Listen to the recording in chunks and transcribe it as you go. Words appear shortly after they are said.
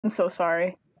I'm so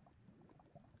sorry.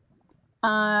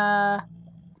 I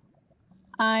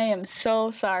am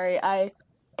so sorry. I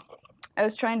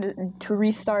was trying to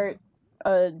restart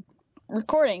a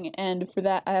recording, and for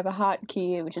that I have a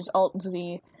hotkey, which is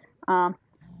Alt-Z. Not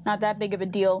that big of a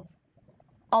deal.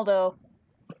 Although,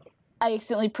 I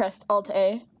accidentally pressed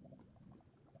Alt-A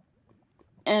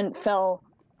and fell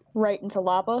right into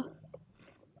lava.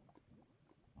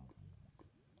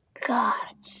 God,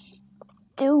 it's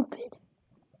stupid.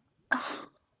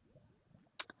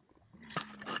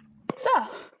 So,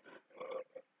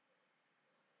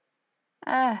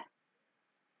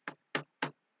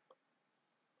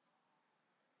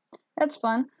 that's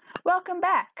fun. Welcome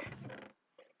back.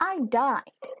 I died.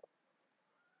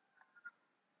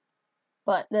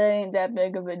 But that ain't that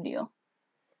big of a deal.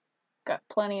 Got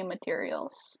plenty of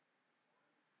materials.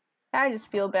 I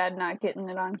just feel bad not getting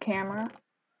it on camera.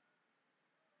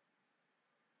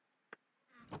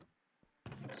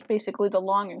 It's basically the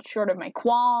long and short of my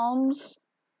qualms.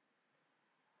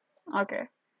 Okay.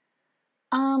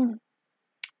 You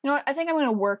know what? I think I'm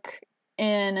gonna work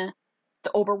in the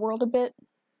overworld a bit.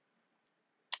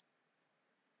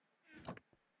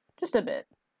 Just a bit.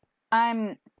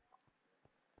 I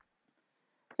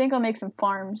think I'll make some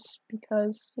farms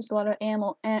because there's a lot of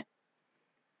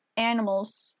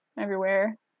animals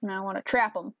everywhere, and I want to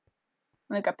trap them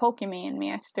like a Pokemon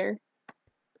master.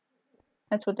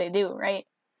 That's what they do, right?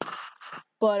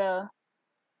 But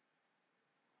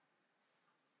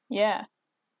yeah,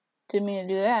 didn't mean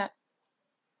to do that.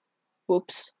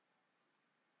 Whoops.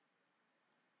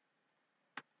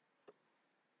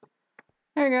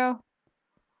 There we go.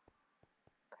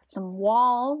 Got some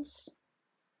walls.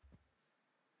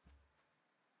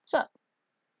 What's up,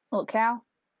 little cow?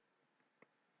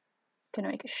 Gonna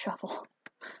make a shovel.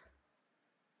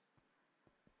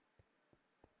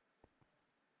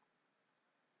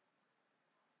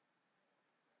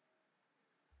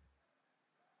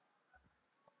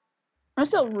 I'm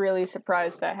still really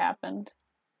surprised that happened.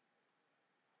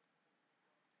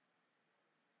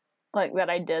 Like, that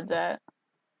I did that.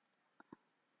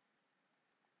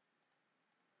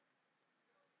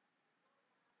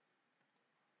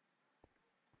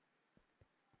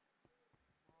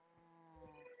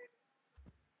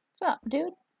 What's up,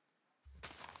 dude?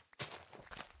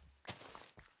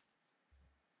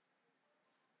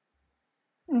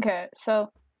 Okay,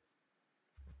 so...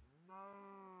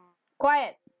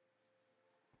 Quiet!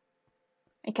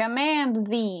 I command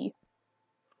thee.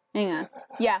 Hang on.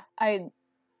 Yeah, I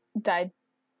died.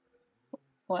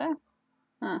 What?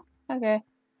 Huh, okay.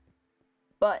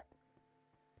 But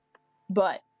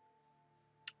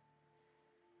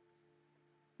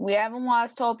we haven't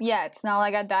lost hope yet. It's not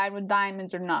like I died with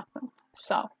diamonds or nothing.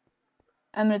 So,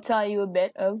 I'm going to tell you a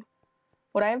bit of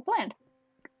what I have planned.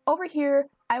 Over here,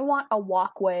 I want a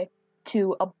walkway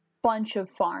to a bunch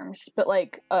of farms, but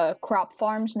like crop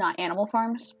farms, not animal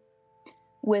farms,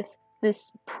 with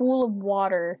this pool of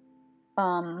water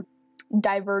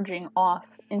diverging off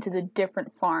into the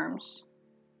different farms.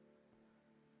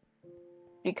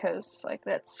 Because, like,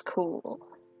 that's cool.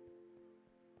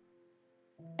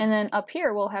 And then up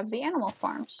here, we'll have the animal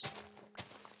farms.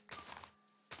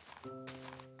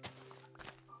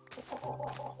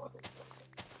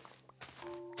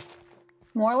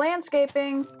 More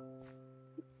landscaping.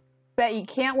 Bet you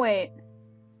can't wait.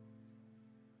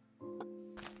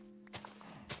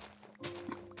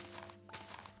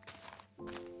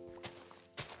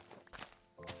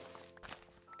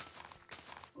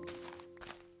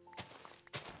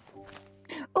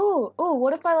 Oh,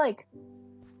 what if I, like,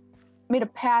 made a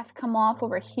path come off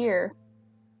over here?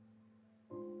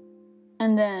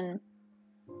 And then,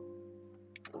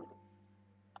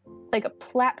 like, a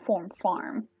platform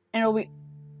farm. And it'll be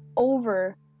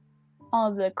over all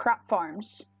of the crop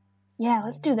farms. Yeah,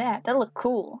 let's do that. That'll look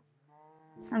cool.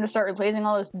 I'm gonna start replacing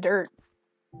all this dirt.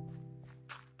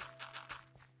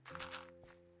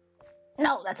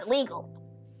 No, that's illegal.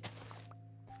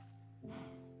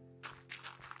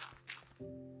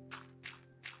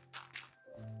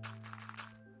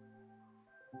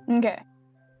 Okay.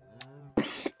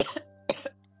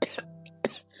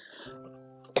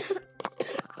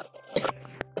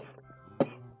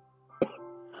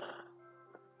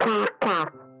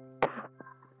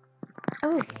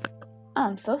 Oh,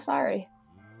 I'm so sorry.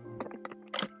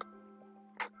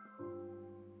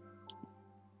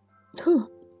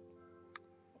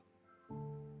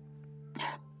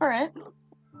 Alright.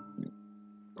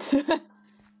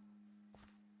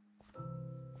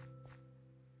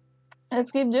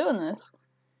 Let's keep doing this.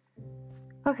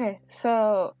 Okay,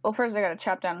 so, well, first I gotta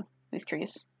chop down these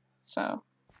trees. So,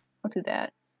 I'll do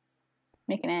that.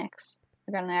 Make an axe.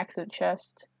 I got an axe in the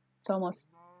chest. It's almost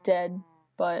dead,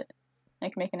 but I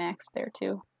can make an axe there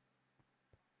too.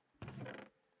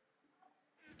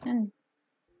 And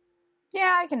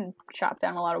yeah, I can chop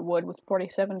down a lot of wood with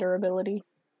 47 durability.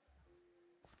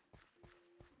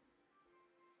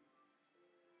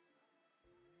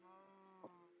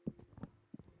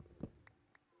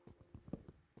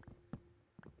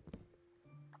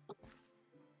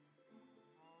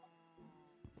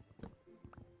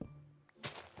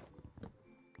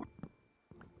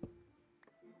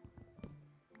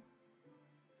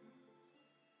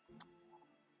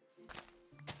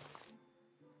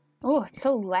 Oh, it's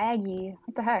so laggy.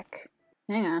 What the heck?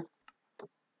 Hang on.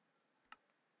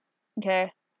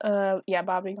 Okay. Yeah,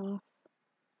 Bobby going off.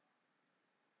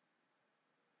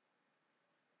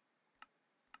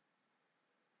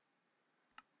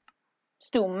 Let's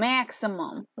do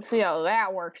maximum. Let's see how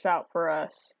that works out for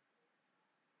us.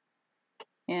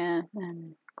 Yeah,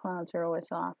 and clouds are always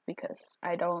off because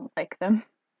I don't like them.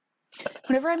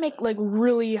 Whenever I make, like,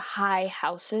 really high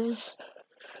houses,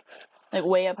 like,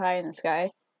 way up high in the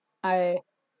sky, I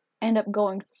end up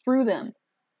going through them,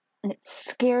 and it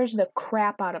scares the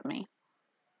crap out of me.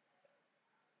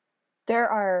 There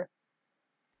are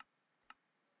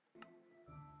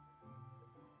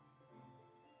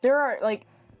like,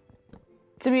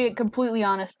 to be completely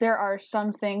honest, there are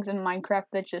some things in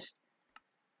Minecraft that just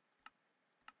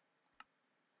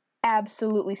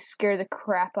absolutely scare the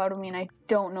crap out of me, and I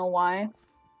don't know why.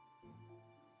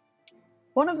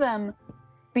 One of them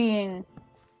being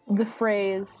the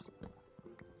phrase,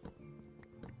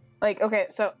 like, okay,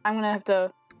 so I'm gonna have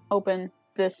to open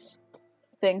this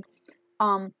thing.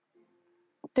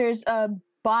 There's a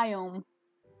biome.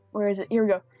 Where is it? Here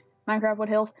we go. Minecraft Wood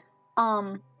Hills.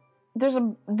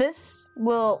 This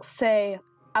will say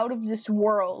out of this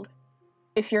world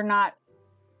if you're not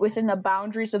within the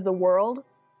boundaries of the world.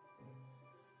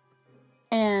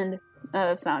 And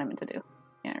that's not what I meant to do.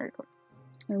 Yeah, there we go.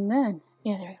 And then,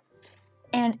 yeah, there we go.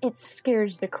 And it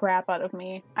scares the crap out of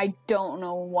me. I don't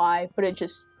know why, but it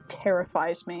just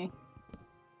terrifies me.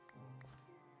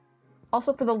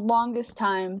 Also, for the longest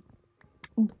time,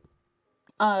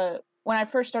 when I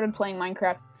first started playing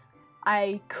Minecraft,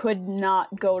 I could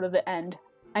not go to the end.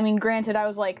 I mean, granted, I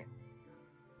was like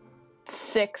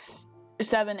 6,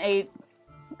 7, 8,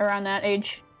 around that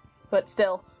age, but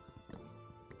still.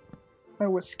 I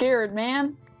was scared,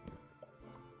 man.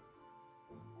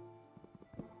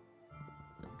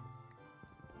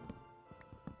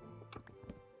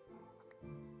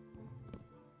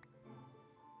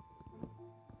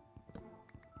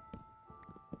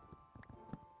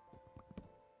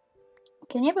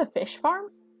 Can you have a fish farm?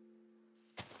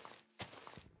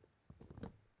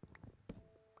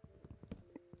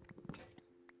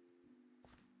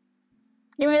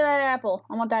 Give me that apple.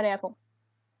 I want that apple.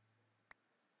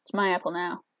 It's my apple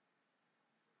now.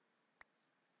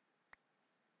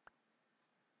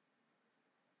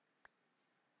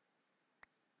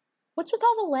 What's with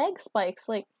all the lag spikes?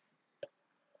 Like,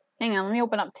 hang on, let me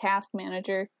open up Task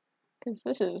Manager, because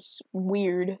this is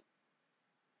weird.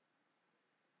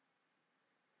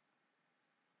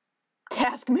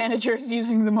 Task Manager is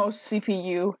using the most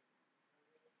CPU.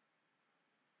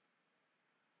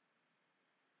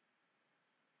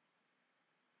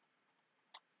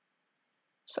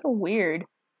 So weird.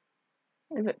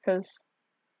 Is it because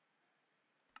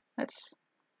that's...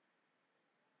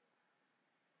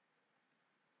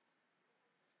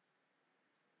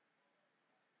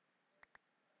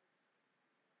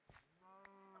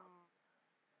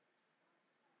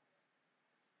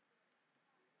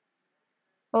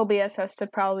 OBS has to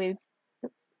probably...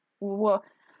 Whoa.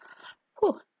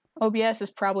 Whew. OBS is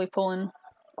probably pulling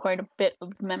quite a bit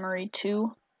of memory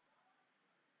too.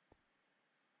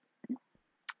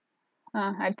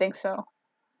 I think so.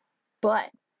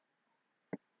 But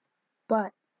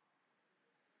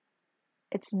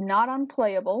it's not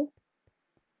unplayable,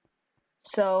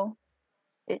 so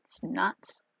it's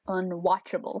not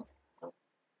unwatchable.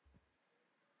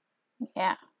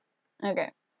 Yeah.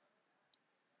 Okay.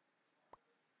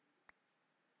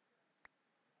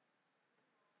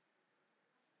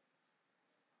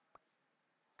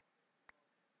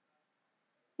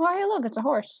 Oh, hey, look, it's a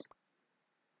horse.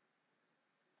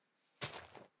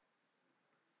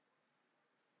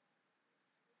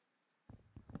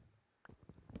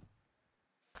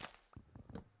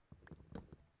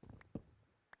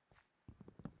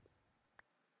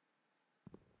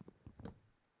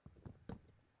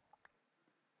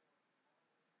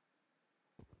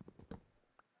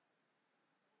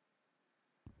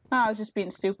 Oh, I was just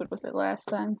being stupid with it last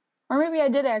time. Or maybe I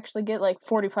did actually get like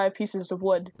 45 pieces of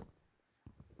wood.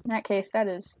 In that case, that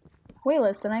is way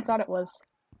less than I thought it was.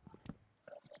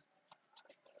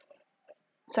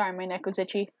 Sorry, my neck was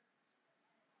itchy.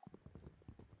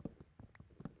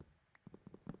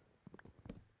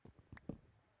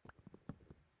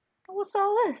 What's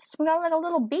all this? We got like a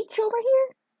little beach over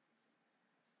here?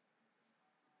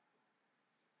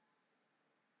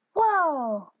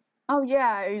 Whoa! Oh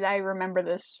yeah, I remember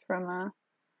this from a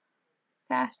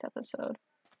past episode.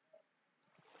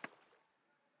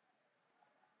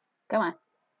 Come on.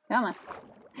 Come on.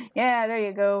 Yeah, there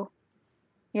you go.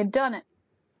 You done it.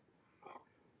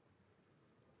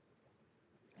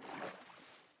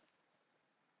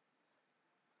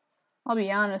 I'll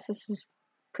be honest, this is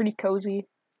pretty cozy.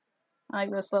 I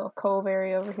like this little cove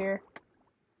area over here.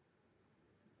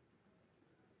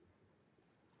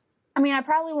 I mean, I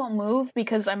probably won't move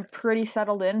because I'm pretty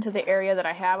settled into the area that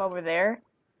I have over there.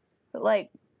 But,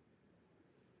 like,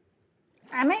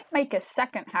 I might make a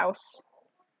second house.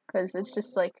 Because it's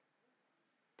just, like,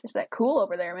 just that cool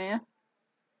over there, man.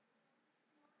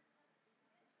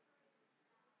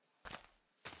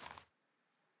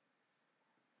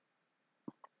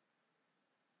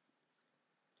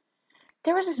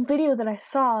 There was this video that I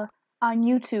saw on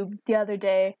YouTube the other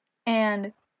day,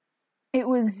 and it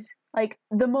was, like,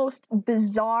 the most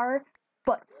bizarre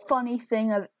but funny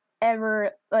thing I've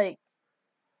ever, like,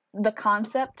 the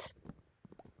concept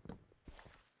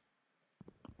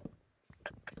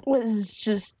was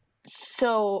just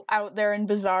so out there and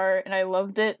bizarre, and I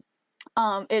loved it.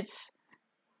 It's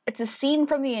a scene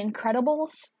from The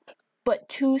Incredibles, but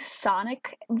 2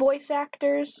 Sonic voice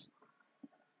actors.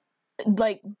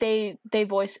 Like, they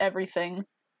voice everything,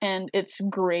 and it's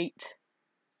great.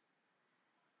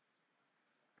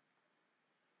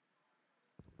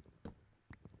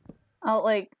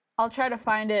 I'll try to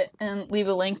find it and leave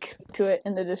a link to it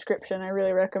in the description. I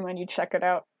really recommend you check it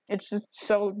out. It's just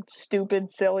so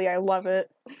stupid, silly, I love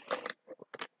it.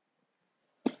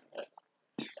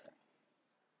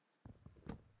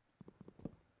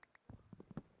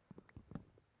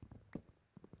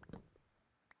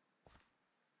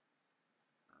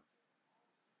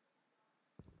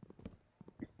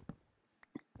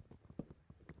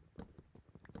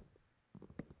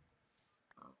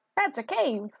 That's a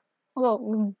cave!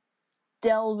 We'll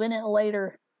delve in it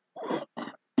later.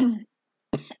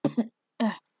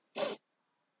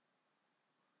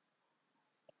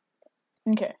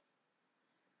 Okay.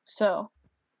 So,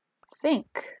 I think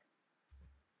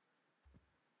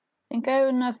I have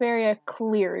enough area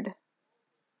cleared.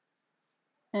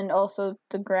 And also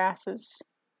the grasses.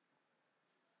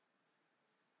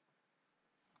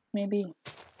 Maybe.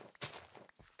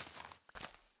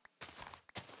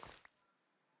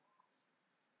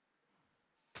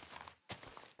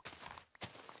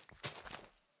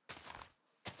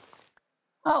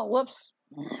 Oh, whoops.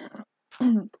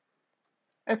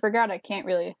 I forgot I can't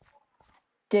really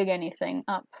dig anything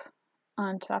up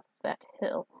on top of that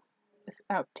hill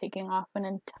without taking off an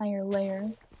entire layer.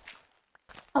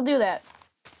 I'll do that.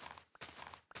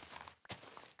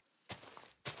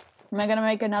 Am I gonna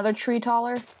make another tree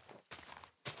taller?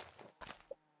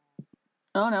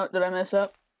 Oh no, did I mess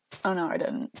up? Oh no, I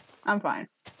didn't. I'm fine.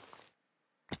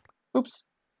 Oops.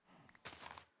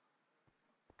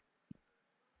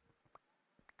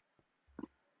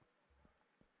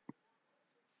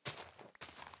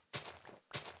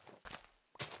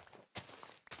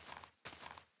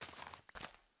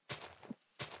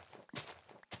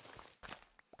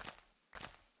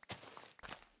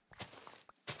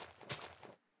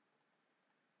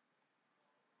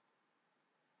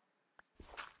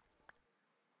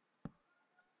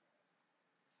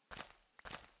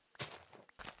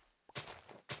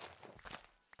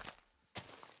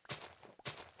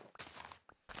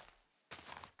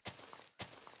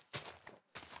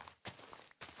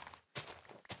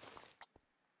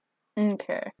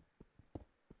 Okay.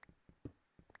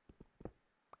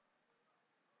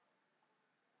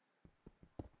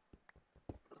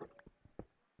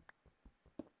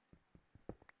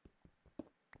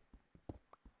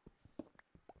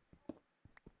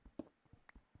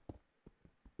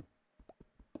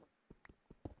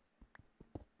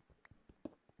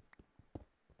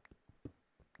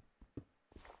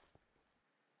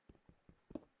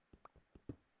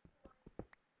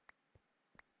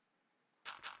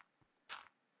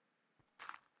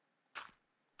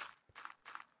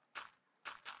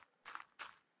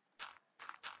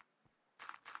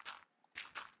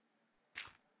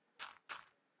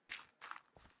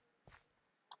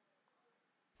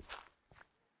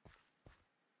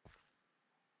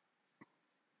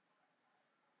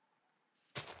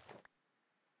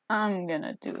 I'm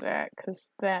gonna do that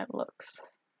because that looks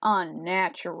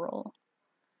unnatural.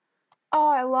 Oh,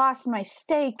 I lost my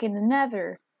steak in the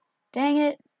nether. Dang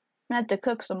it. I'm gonna have to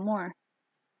cook some more.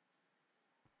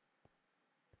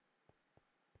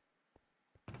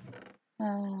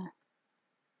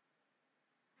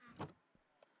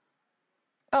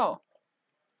 Oh.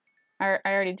 I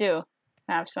already do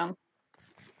have some.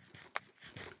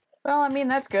 Well, I mean,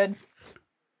 that's good.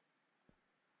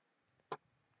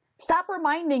 Stop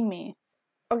reminding me,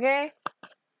 okay?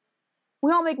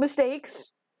 We all make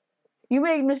mistakes. You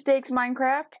make mistakes,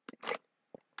 Minecraft.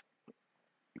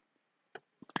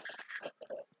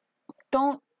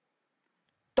 Don't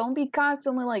be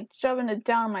constantly, like, shoving it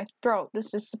down my throat.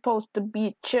 This is supposed to be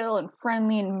a chill and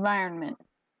friendly environment.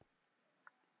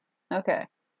 Okay.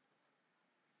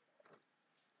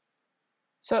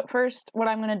 So first, what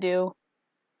I'm gonna do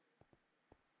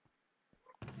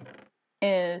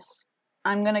is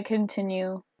I'm gonna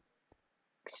continue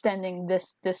extending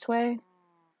this way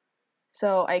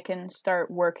so I can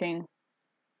start working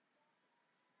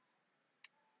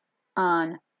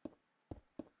on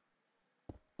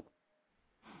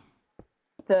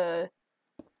the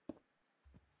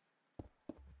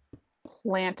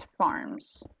plant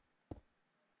farms.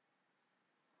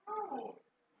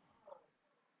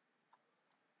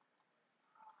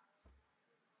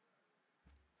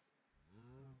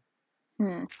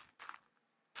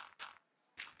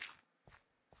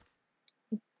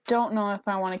 Don't know if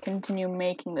I want to continue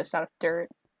making this out of dirt.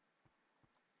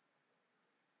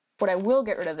 But I will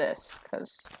get rid of this,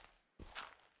 because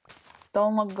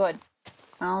don't look good.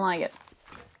 I don't like it.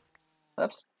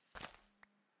 Whoops.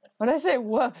 What did I say?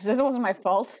 Whoops. This wasn't my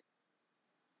fault.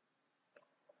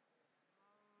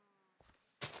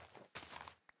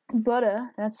 But,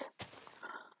 that's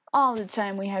all the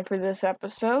time we had for this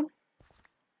episode.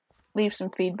 Leave some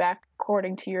feedback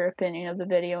according to your opinion of the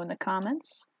video in the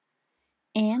comments.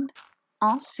 And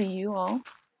I'll see you all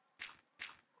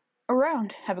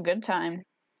around. Have a good time.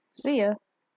 See ya.